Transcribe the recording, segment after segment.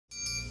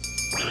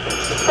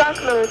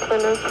Pittsburgh.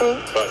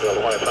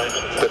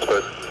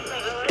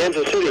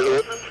 Kansas City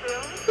here.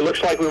 It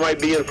looks like we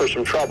might be in for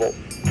some trouble.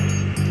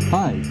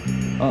 Hi.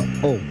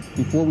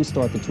 Before we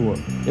start the tour,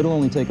 it'll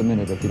only take a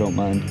minute if you don't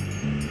mind.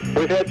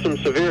 We've had some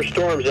severe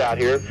storms out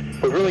here.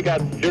 We've really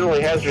got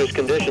generally hazardous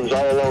conditions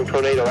all along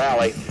Tornado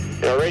Alley,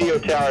 and our radio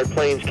tower at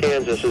Plains,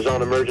 Kansas is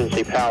on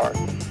emergency power.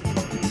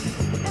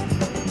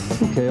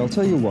 Okay, I'll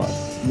tell you what.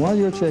 While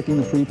you're checking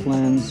the free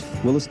plans,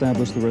 we'll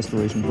establish the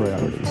restoration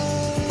priorities.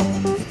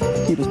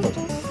 Keep us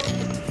posted.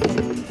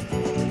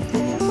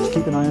 Just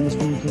keep an eye on this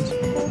for me, please.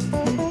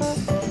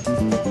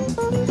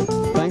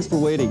 Thanks for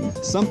waiting.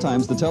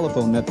 Sometimes the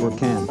telephone network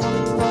can't.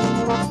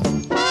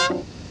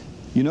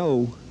 You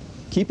know,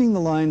 keeping the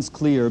lines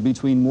clear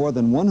between more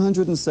than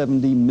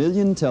 170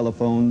 million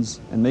telephones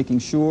and making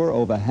sure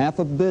over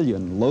 500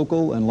 million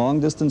local and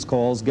long-distance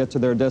calls get to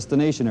their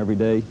destination every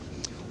day,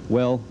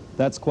 well,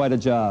 that's quite a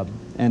job.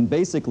 And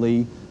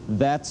basically,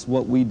 that's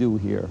what we do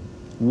here.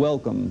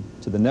 Welcome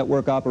to the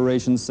Network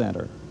Operations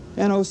Center,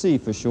 NOC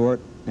for short,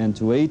 and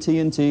to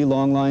AT&T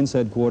Long Lines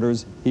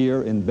headquarters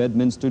here in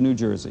Bedminster, New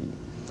Jersey.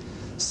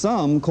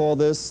 Some call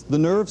this the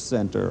nerve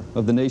center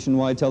of the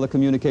nationwide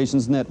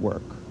telecommunications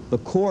network, the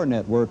core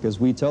network as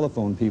we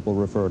telephone people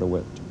refer to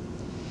it.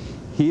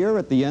 Here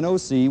at the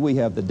NOC, we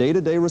have the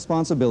day-to-day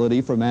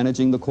responsibility for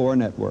managing the core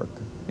network.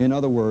 In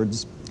other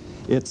words,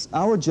 it's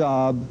our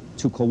job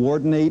to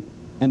coordinate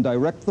and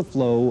direct the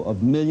flow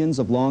of millions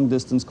of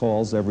long-distance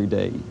calls every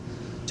day,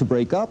 to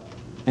break up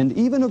and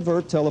even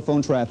avert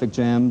telephone traffic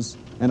jams,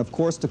 and of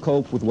course to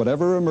cope with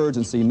whatever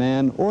emergency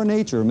man or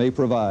nature may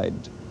provide.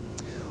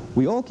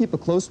 We all keep a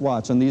close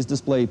watch on these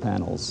display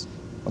panels.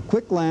 A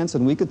quick glance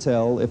and we could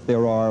tell if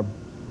there are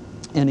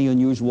any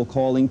unusual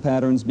calling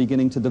patterns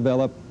beginning to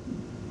develop,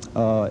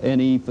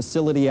 any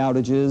facility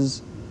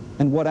outages,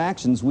 and what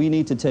actions we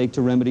need to take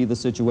to remedy the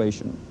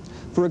situation.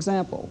 For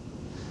example,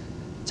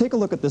 take a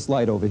look at this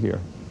light over here.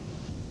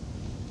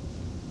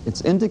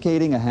 It's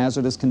indicating a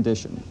hazardous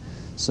condition.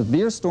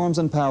 Severe storms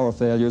and power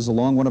failures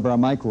along one of our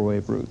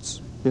microwave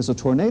routes. There's a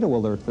tornado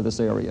alert for this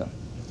area.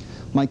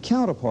 My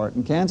counterpart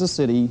in Kansas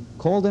City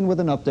called in with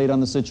an update on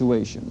the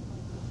situation.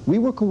 We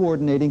were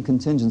coordinating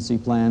contingency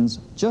plans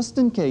just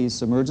in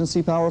case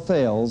emergency power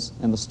fails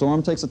and the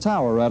storm takes a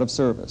tower out of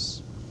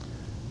service.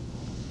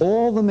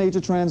 All the major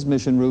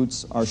transmission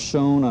routes are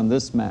shown on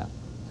this map.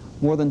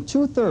 More than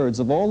 2/3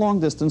 of all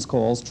long-distance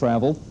calls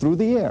travel through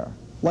the air,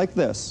 like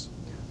this,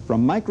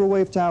 from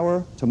microwave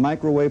tower to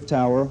microwave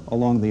tower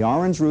along the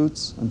orange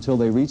routes until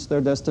they reach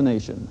their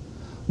destination.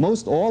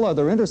 Most all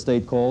other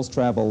interstate calls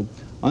travel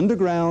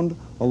underground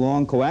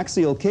along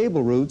coaxial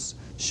cable routes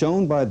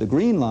shown by the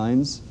green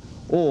lines,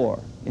 or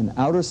in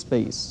outer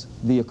space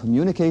via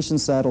communication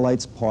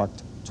satellites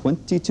parked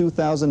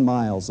 22,000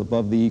 miles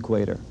above the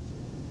equator.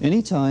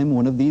 Anytime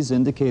one of these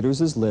indicators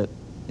is lit,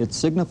 it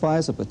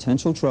signifies a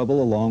potential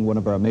trouble along one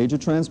of our major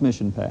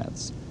transmission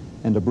paths,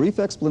 and a brief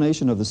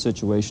explanation of the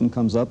situation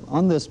comes up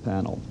on this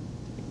panel.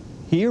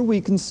 Here we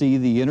can see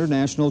the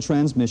international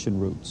transmission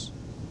routes,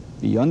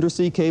 the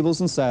undersea cables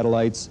and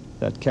satellites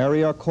that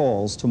carry our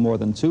calls to more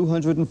than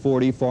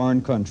 240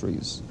 foreign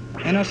countries.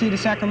 NOC to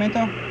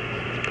Sacramento?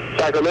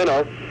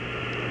 Sacramento?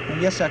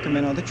 Yes,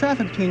 Sacramento. The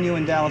traffic between you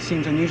and Dallas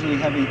seems unusually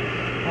heavy.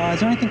 Is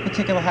there anything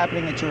particular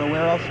happening that you're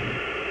aware of?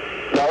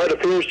 No, it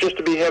appears just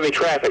to be heavy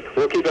traffic.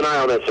 We'll keep an eye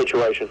on that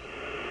situation.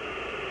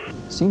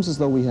 Seems as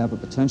though we have a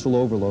potential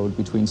overload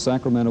between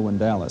Sacramento and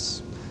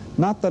Dallas.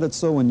 Not that it's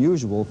so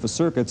unusual for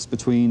circuits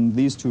between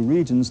these two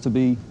regions to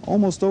be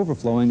almost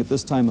overflowing at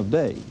this time of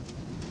day.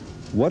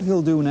 What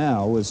he'll do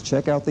now is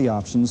check out the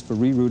options for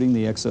rerouting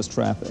the excess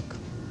traffic.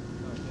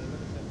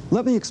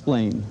 Let me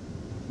explain.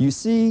 You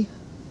see,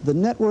 the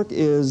network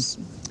is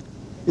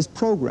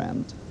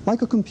programmed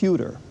like a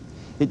computer.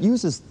 It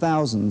uses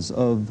thousands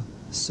of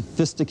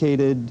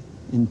sophisticated,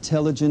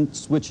 intelligent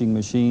switching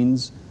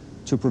machines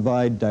to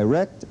provide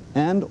direct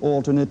and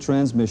alternate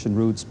transmission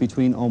routes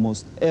between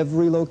almost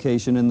every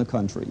location in the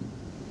country.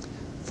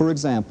 For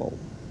example,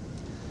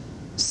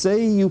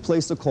 say you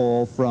place a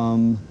call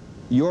from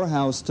your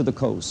house to the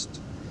coast.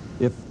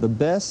 If the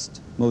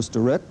best, most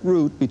direct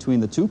route between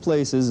the two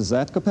places is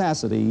at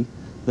capacity,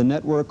 the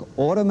network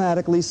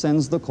automatically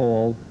sends the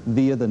call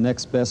via the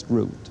next best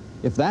route.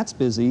 If that's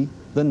busy,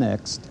 the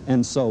next,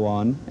 and so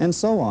on, and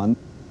so on.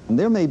 And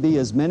there may be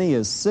as many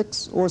as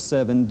 6 or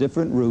 7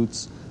 different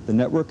routes the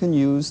network can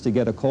use to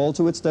get a call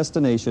to its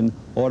destination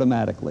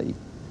automatically.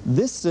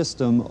 This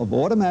system of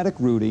automatic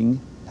routing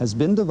has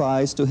been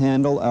devised to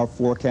handle our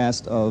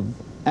forecast of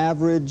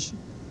average,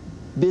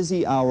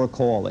 busy hour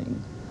calling.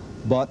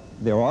 But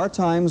there are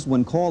times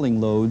when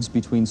calling loads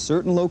between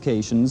certain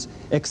locations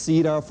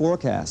exceed our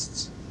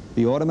forecasts.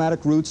 The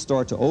automatic routes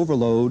start to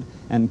overload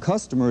and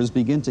customers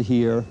begin to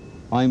hear,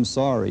 "I'm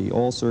sorry,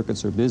 all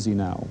circuits are busy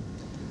now."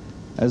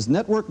 As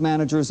network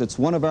managers, it's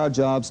one of our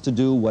jobs to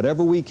do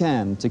whatever we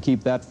can to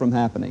keep that from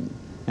happening.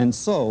 And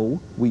so,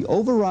 we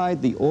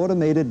override the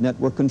automated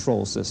network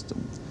control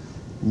system,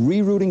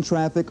 rerouting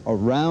traffic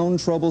around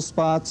trouble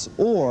spots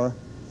or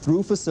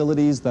through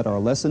facilities that are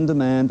less in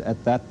demand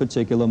at that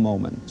particular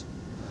moment.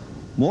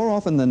 More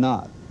often than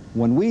not,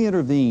 when we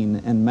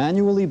intervene and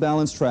manually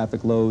balance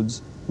traffic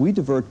loads, we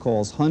divert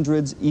calls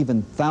hundreds,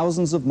 even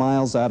thousands of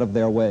miles out of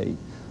their way.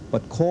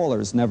 But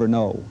callers never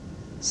know.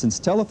 Since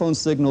telephone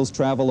signals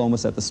travel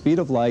almost at the speed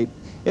of light,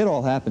 it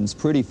all happens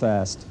pretty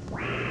fast.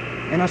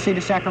 NOC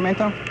to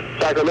Sacramento?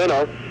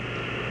 Sacramento.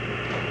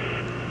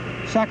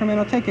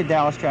 Sacramento, take your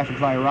Dallas traffic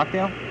via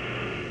Rockdale.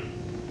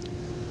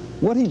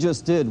 What he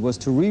just did was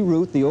to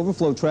reroute the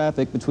overflow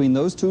traffic between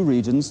those two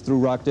regions through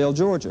Rockdale,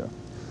 Georgia.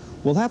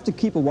 We'll have to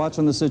keep a watch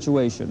on the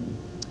situation.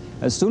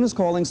 As soon as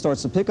calling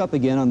starts to pick up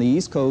again on the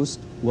East Coast,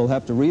 we'll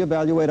have to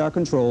reevaluate our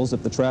controls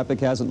if the traffic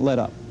hasn't let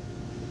up.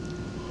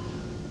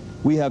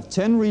 We have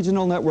 10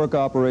 regional network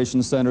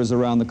operations centers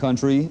around the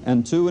country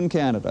and 2 in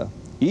Canada.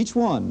 Each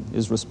one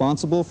is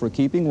responsible for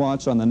keeping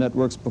watch on the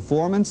network's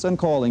performance and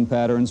calling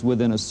patterns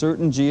within a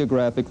certain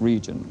geographic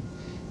region.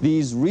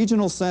 These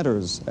regional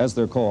centers, as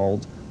they're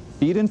called,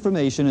 feed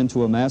information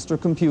into a master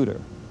computer.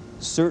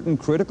 Certain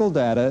critical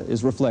data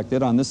is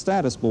reflected on the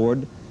status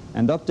board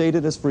and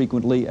updated as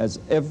frequently as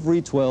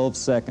every 12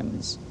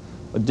 seconds.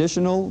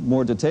 Additional,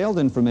 more detailed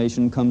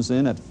information comes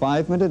in at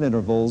 5-minute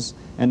intervals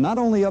and not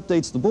only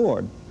updates the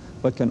board,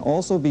 but can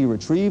also be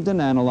retrieved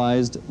and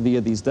analyzed via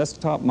these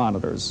desktop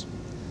monitors.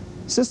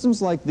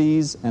 Systems like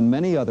these and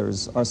many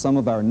others are some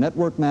of our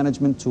network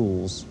management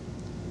tools.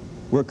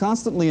 We're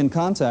constantly in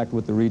contact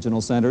with the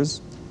regional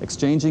centers,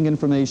 exchanging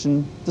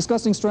information,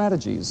 discussing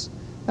strategies.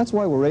 That's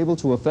why we're able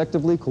to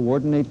effectively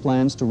coordinate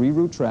plans to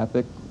reroute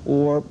traffic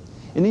or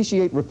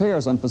initiate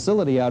repairs on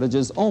facility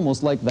outages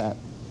almost like that.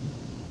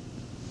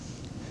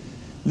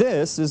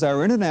 This is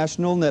our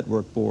International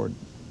Network Board.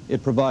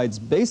 It provides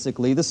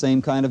basically the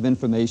same kind of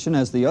information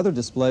as the other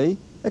display,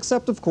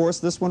 except of course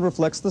this one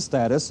reflects the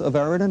status of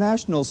our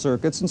international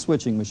circuits and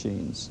switching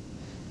machines.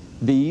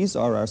 These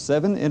are our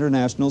 7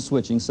 international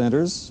switching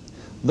centers.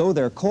 Though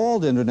they're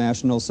called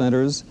international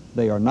centers,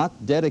 they are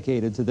not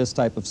dedicated to this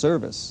type of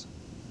service.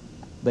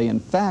 They in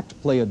fact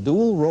play a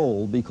dual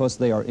role because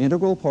they are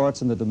integral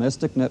parts in the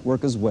domestic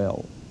network as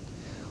well.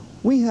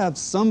 We have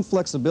some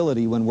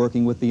flexibility when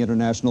working with the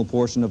international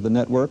portion of the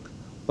network,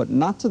 but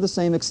not to the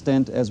same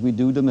extent as we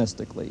do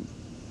domestically.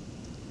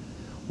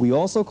 We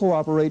also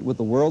cooperate with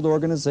the World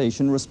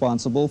Organization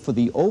responsible for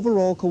the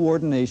overall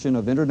coordination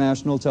of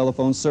international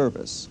telephone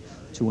service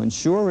to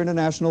ensure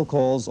international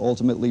calls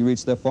ultimately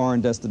reach their foreign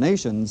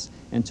destinations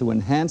and to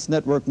enhance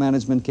network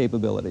management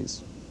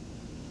capabilities.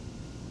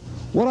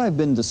 What I've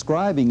been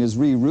describing as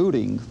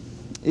rerouting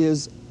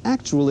is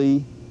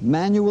actually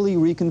manually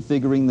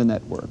reconfiguring the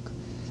network.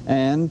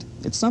 And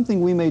it's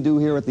something we may do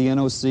here at the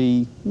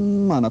NOC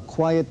on a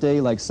quiet day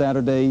like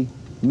Saturday,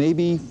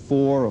 maybe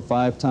 4 or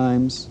 5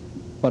 times.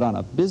 But on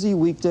a busy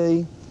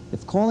weekday,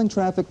 if calling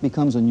traffic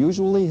becomes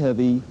unusually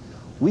heavy,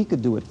 we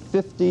could do it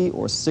 50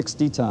 or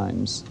 60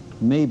 times,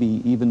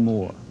 maybe even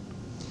more.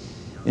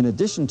 In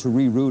addition to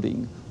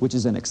rerouting, which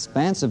is an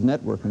expansive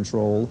network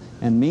control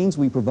and means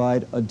we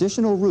provide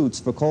additional routes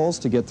for calls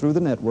to get through the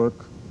network,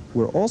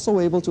 we're also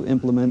able to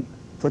implement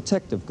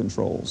protective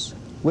controls,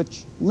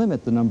 which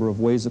limit the number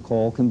of ways a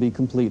call can be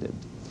completed.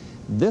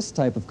 This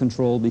type of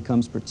control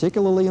becomes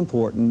particularly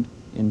important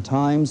in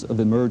times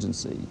of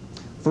emergency.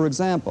 For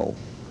example,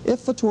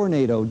 if a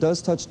tornado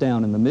does touch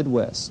down in the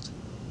Midwest,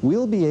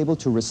 we'll be able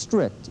to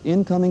restrict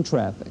incoming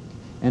traffic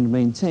and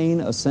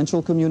maintain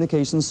essential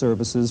communication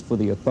services for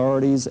the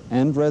authorities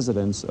and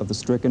residents of the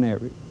stricken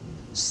area.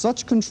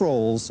 Such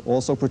controls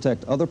also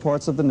protect other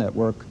parts of the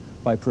network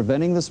by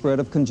preventing the spread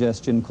of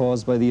congestion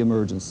caused by the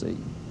emergency.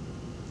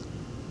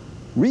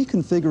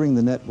 Reconfiguring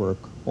the network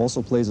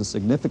also plays a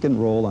significant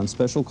role on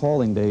special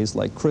calling days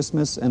like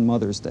Christmas and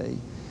Mother's Day,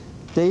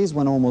 days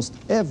when almost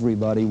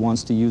everybody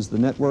wants to use the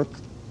network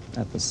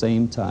at the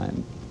same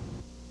time.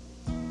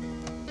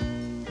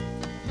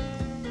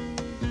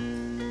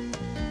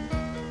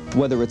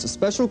 Whether it's a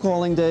special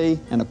calling day,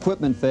 an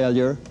equipment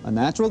failure, a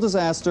natural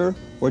disaster,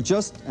 or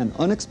just an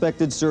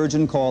unexpected surge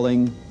in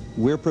calling,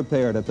 we're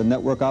prepared at the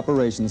network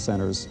operations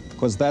centers,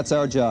 because that's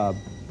our job: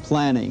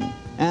 planning,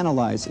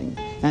 analyzing,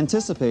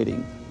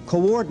 anticipating,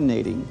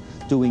 coordinating,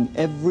 doing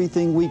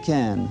everything we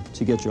can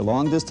to get your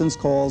long-distance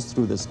calls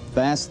through this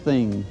vast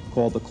thing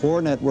called the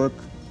core network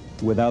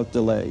without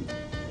delay.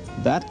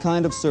 That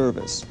kind of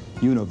service,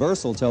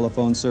 universal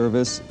telephone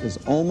service, is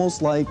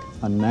almost like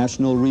a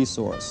national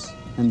resource.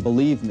 And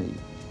believe me,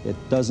 it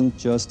doesn't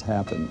just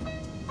happen.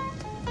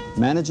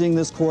 Managing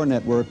this core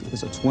network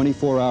is a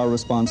 24-hour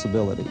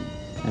responsibility.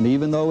 And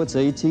even though it's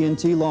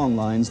AT&T Long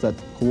Lines that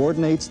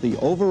coordinates the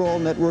overall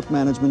network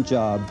management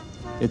job,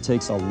 it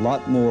takes a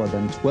lot more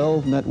than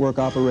 12 network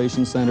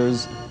operation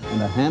centers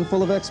and a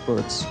handful of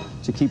experts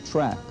to keep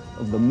track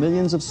of the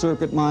millions of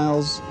circuit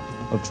miles,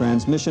 of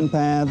transmission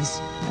paths,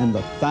 and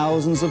the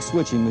thousands of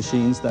switching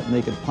machines that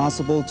make it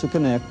possible to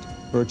connect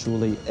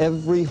virtually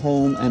every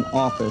home and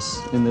office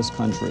in this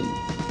country.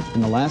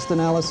 In the last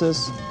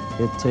analysis,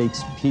 it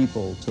takes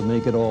people to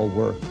make it all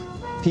work.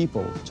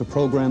 People to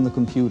program the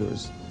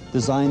computers,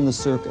 design the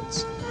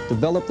circuits,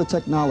 develop the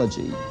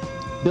technology,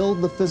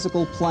 build the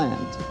physical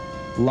plant.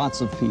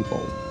 Lots of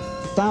people,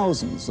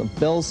 Thousands of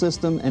Bell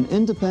System and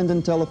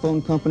independent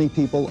telephone company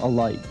people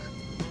alike,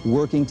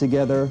 working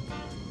together,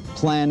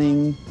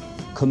 planning,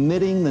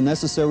 committing the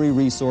necessary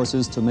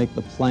resources to make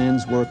the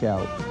plans work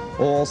out,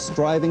 all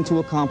striving to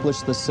accomplish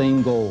the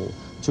same goal,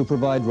 to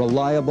provide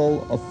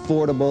reliable,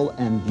 affordable,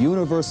 and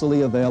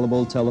universally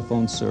available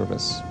telephone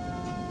service.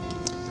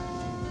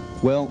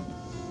 Well,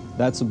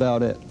 that's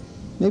about it.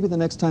 Maybe the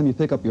next time you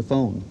pick up your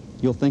phone,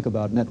 you'll think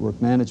about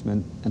network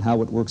management and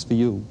how it works for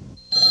you.